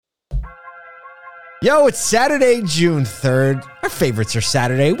Yo, it's Saturday, June 3rd. Our favorites are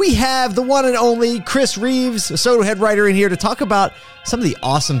Saturday. We have the one and only Chris Reeves, a Soto head writer, in here to talk about some of the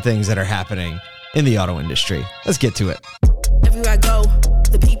awesome things that are happening in the auto industry. Let's get to it. Everywhere I go,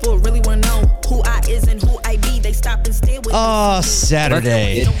 the people really want to know who I is and who I be. They stop and stare with Oh,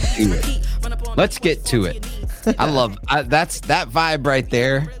 Saturday. Let's get to it. I love that vibe right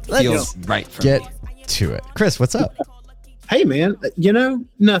there. Feels right for Get me. to it. Chris, what's up? Hey man,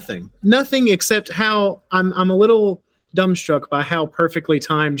 nothing except how I'm a little dumbstruck by how perfectly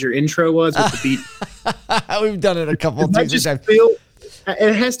timed your intro was with the beat. We've done it a couple of times.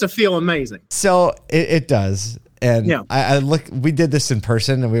 It has to feel amazing. So it does. And yeah. I look, we did this in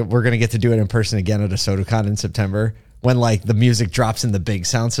person, and we're going to get to do it in person again at a SotoCon in September when like the music drops in the big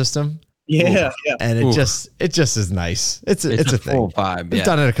sound system. Yeah, Ooh. yeah. And it just is nice. It's a thing. Full vibe. We've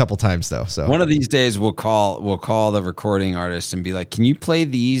done it a couple times though. So one of these days we'll call the recording artist and be like, "Can you play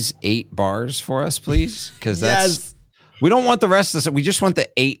these 8 bars for us, please?" Because we don't want the rest of this. We just want the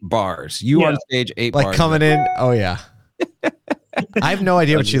 8 bars. You on stage, 8 bars. Like coming in. Oh yeah. I have no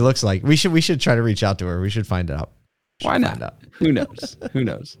idea what she looks like. We should try to reach out to her. We should find out. Why not? Who knows? Who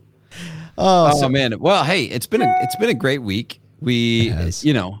knows? Oh man. Well, hey, it's been a great week. We,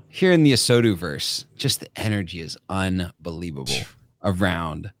 here in the Asotuverse, just the energy is unbelievable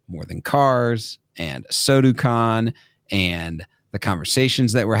around More Than Cars and SotuCon and the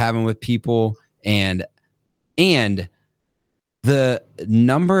conversations that we're having with people and the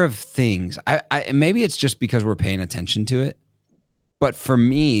number of things. I maybe it's just because we're paying attention to it, but for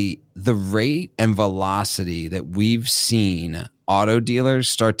me, the rate and velocity that we've seen auto dealers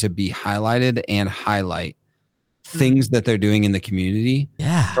start to be highlighted and highlight things that they're doing in the community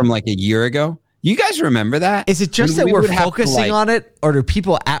from like a year ago. You guys remember that? Is it just that we're focusing on it, or do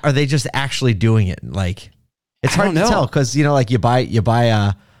people are they just actually doing it? Like, it's hard to tell because like you buy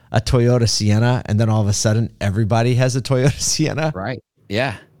a Toyota Sienna and then all of a sudden everybody has a Toyota Sienna. Right.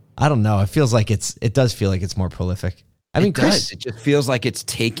 Yeah. I don't know. It feels like it does feel like it's more prolific. I mean, Chris, it just feels like it's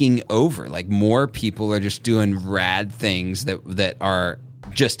taking over. Like more people are just doing rad things that are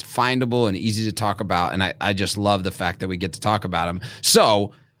just findable and easy to talk about. And I just love the fact that we get to talk about them.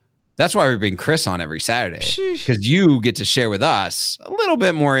 So that's why we bring Chris on every Saturday, because you get to share with us a little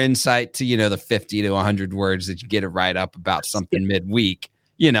bit more insight to, the 50 to 100 words that you get to write up about something midweek,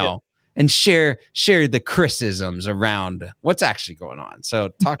 and share the Chrisisms around what's actually going on. So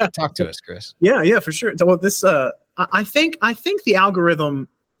talk to us, Chris. Yeah, for sure. So this, I think the algorithm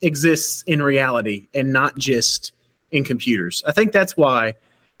exists in reality and not just in computers. I think that's why,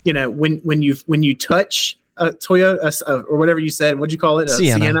 when you touch a Toyota or whatever you said, what'd you call it?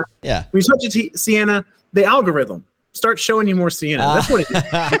 Sienna. Yeah. When you touch a Sienna, the algorithm starts showing you more Sienna. That's what it is.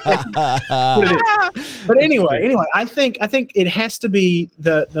 But anyway, I think it has to be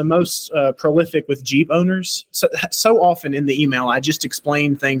the most prolific with Jeep owners. So often in the email, I just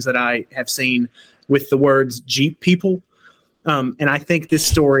explain things that I have seen with the words Jeep people. And I think this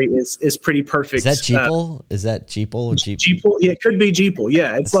story is pretty perfect. Is that Jeeple? Is that Jeeple or Jeep? Jeeple? Yeah, it could be Jeeple.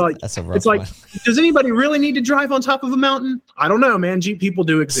 Yeah, that's a rough one. Does anybody really need to drive on top of a mountain? I don't know, man. Jeep people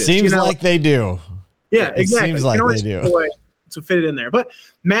do exist. Seems like they do. Yeah, exactly. Seems like they do. To fit it in there. But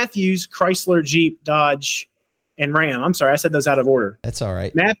Matthews, Chrysler, Jeep, Dodge, and Ram. I'm sorry, I said those out of order. That's all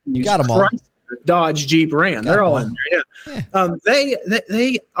right. Matthews, you got them all. Chrysler, Dodge, Jeep, Ram. They're all in there. Yeah.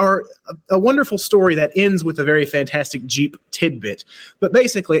 They are a wonderful story that ends with a very fantastic Jeep tidbit. But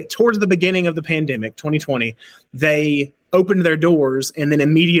basically, towards the beginning of the pandemic, 2020, they opened their doors and then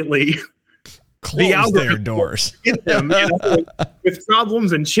immediately closed their doors. Hit them, with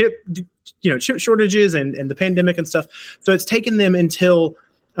problems and chip shortages and the pandemic and stuff. So it's taken them until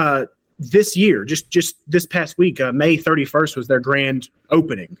this year, just this past week, May 31st was their grand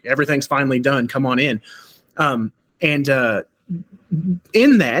opening. Everything's finally done. Come on in.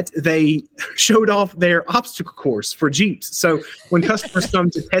 In that, they showed off their obstacle course for Jeeps. So when customers come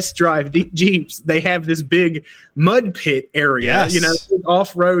to test drive Jeeps, they have this big mud pit area,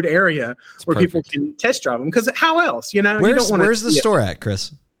 off-road area where people can test drive them. Because how else, Where's the store at,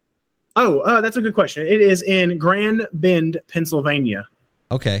 Chris? Oh, that's a good question. It is in Grand Bend, Pennsylvania.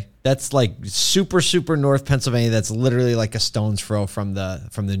 Okay, that's like super, super North Pennsylvania. That's literally like a stone's throw from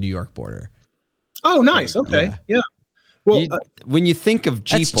the New York border. Oh, nice. Okay, yeah. Well, when you think of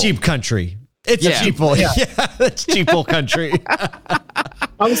Jeeple, that's Jeep country. It's a Jeeple. Yeah, that's Jeeple country.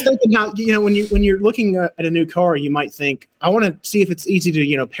 I was thinking how when you're looking at a new car, you might think, I want to see if it's easy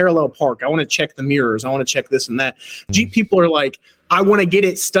to parallel park. I want to check the mirrors. I want to check this and that. Jeep people are like, I want to get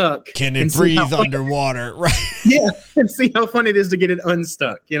it stuck. Can it breathe underwater? Right. Yeah, and see how fun it is to get it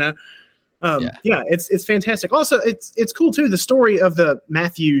unstuck. It's fantastic. Also, it's cool too. The story of the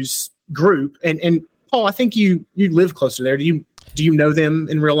Matthews group, and Paul, I think you live closer there. Do you know them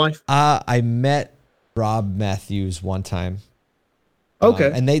in real life? I met Rob Matthews one time.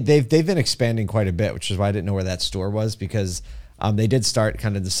 Okay. And they've been expanding quite a bit, which is why I didn't know where that store was, because they did start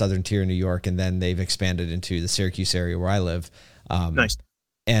kind of the southern tier in New York, and then they've expanded into the Syracuse area where I live. Nice.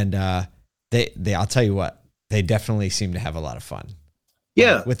 And they I'll tell you what, they definitely seem to have a lot of fun.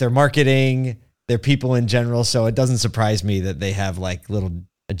 Yeah. With their marketing, their people in general. So it doesn't surprise me that they have like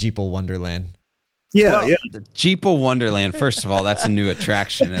a Jeeple Wonderland. Yeah, well, yeah. The Jeeple Wonderland, first of all, that's a new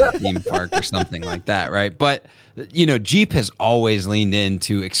attraction at a theme park or something like that, right? But, Jeep has always leaned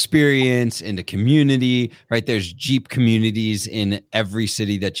into experience, into community, right? There's Jeep communities in every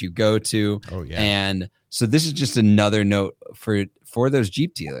city that you go to. Oh, yeah. And so this is just another note for those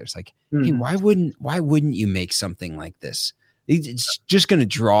Jeep dealers. Like, hey, why wouldn't you make something like this? It's just going to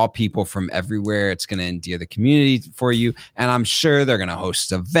draw people from everywhere. It's going to endear the community for you. And I'm sure they're going to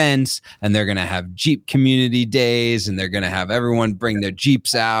host events, and they're going to have Jeep community days, and they're going to have everyone bring their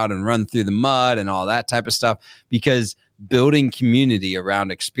Jeeps out and run through the mud and all that type of stuff, because building community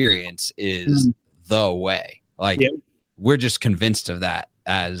around experience is the way. Like, we're just convinced of that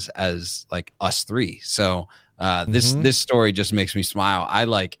as like us three. So this story just makes me smile. I'm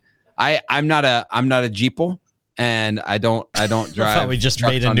not a Jeeple. And I don't drive. We just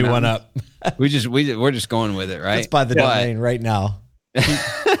made a new one up. we're just going with it, right? Let's buy the domain right now.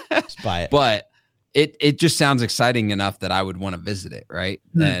 Just buy it. But it just sounds exciting enough that I would want to visit it, right?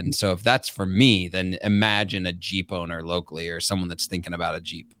 And so if that's for me, then imagine a Jeep owner locally or someone that's thinking about a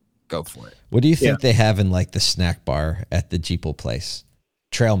Jeep. Go for it. What do you think they have in like the snack bar at the Jeeple place?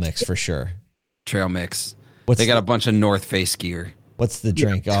 Trail mix for sure. Trail mix. They got a bunch of North Face gear. What's the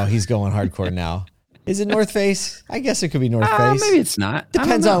drink? Oh, he's going hardcore now. Is it North Face? I guess it could be North Face. Maybe it's not.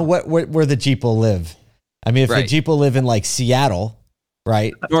 Depends on where the Jeep will live. I mean, if the Jeep will live in like Seattle,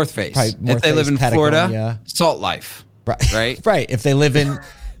 right? North Face. If they live in Florida, Salt Life. Right. Right. If they live in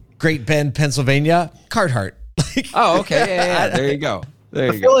Great Bend, Pennsylvania, Carhartt. Oh, okay. Yeah. There you go.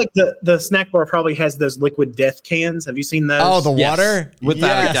 I feel like the snack bar probably has those liquid death cans. Have you seen those? Oh, the water?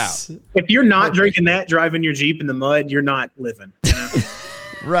 Without a doubt. If you're not drinking that, driving your Jeep in the mud, you're not living.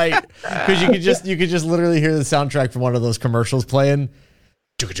 Right, because you could just literally hear the soundtrack from one of those commercials playing,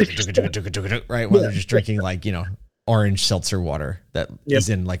 right, while they're just drinking like orange seltzer water that is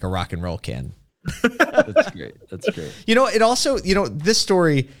in like a rock and roll can. That's great. It also this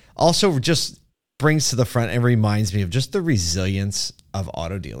story also just brings to the front and reminds me of just the resilience of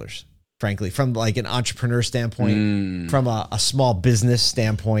auto dealers. Frankly, from like an entrepreneur standpoint, from a small business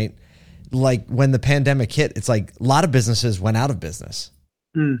standpoint, like when the pandemic hit, it's like a lot of businesses went out of business.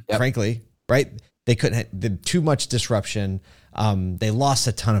 Frankly, right? They couldn't, too much disruption. They lost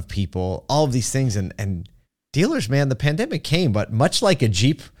a ton of people, all of these things. And dealers, man, the pandemic came, but much like a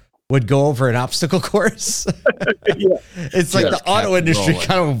Jeep would go over an obstacle course, it's like the auto industry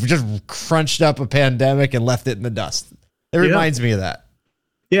kind of just crunched up a pandemic and left it in the dust. It reminds me of that.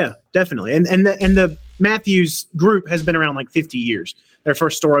 Yeah, definitely. And the Matthews group has been around like 50 years. Their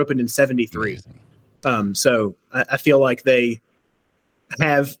first store opened in 73. So I feel like they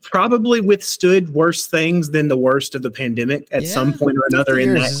have probably withstood worse things than the worst of the pandemic at some point or another.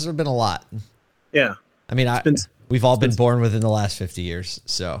 In that, there's been a lot. Yeah, I mean, we've all been born within the last 50 years,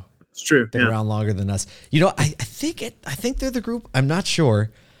 so it's true. Been around longer than us. I think they're the group. I'm not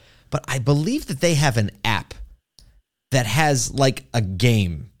sure, but I believe that they have an app that has like a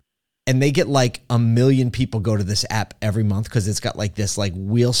game, and they get like 1 million people go to this app every month because it's got like this like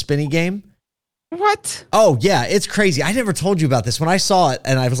wheel spinny game. What? Oh, yeah, it's crazy. I never told you about this. When I saw it,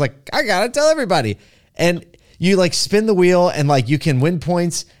 and I was like, I got to tell everybody. And you like spin the wheel, and like you can win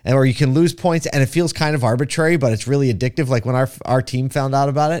points or you can lose points, and it feels kind of arbitrary, but it's really addictive. Like when our team found out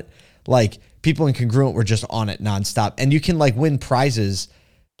about it, like people in Congruent were just on it nonstop. And you can like win prizes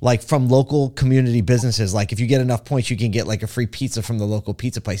like from local community businesses. Like if you get enough points, you can get like a free pizza from the local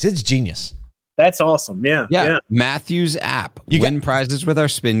pizza place. It's genius. That's awesome. Yeah. Matthews app. You win prizes with our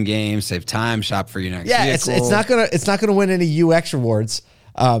spin game, save time, shop for your next vehicle. It's not gonna win any UX rewards.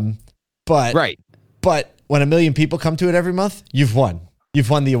 But when 1 million people come to it every month, you've won. You've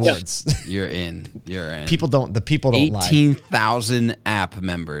won the awards. You're in. People don't lie. 18,000 app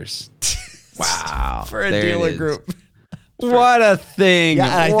members. Wow. For a dealer group. What a thing.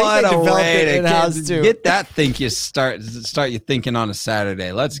 Yeah, what a way to get that thing you start you thinking on a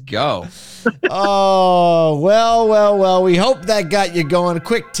Saturday. Let's go. Oh, well. We hope that got you going. A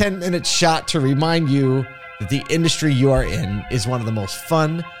quick 10-minute shot to remind you that the industry you are in is one of the most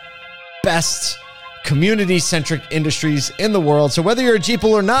fun, best, community-centric industries in the world. So whether you're a Jeeple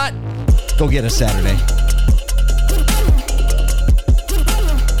or not, go get a Saturday.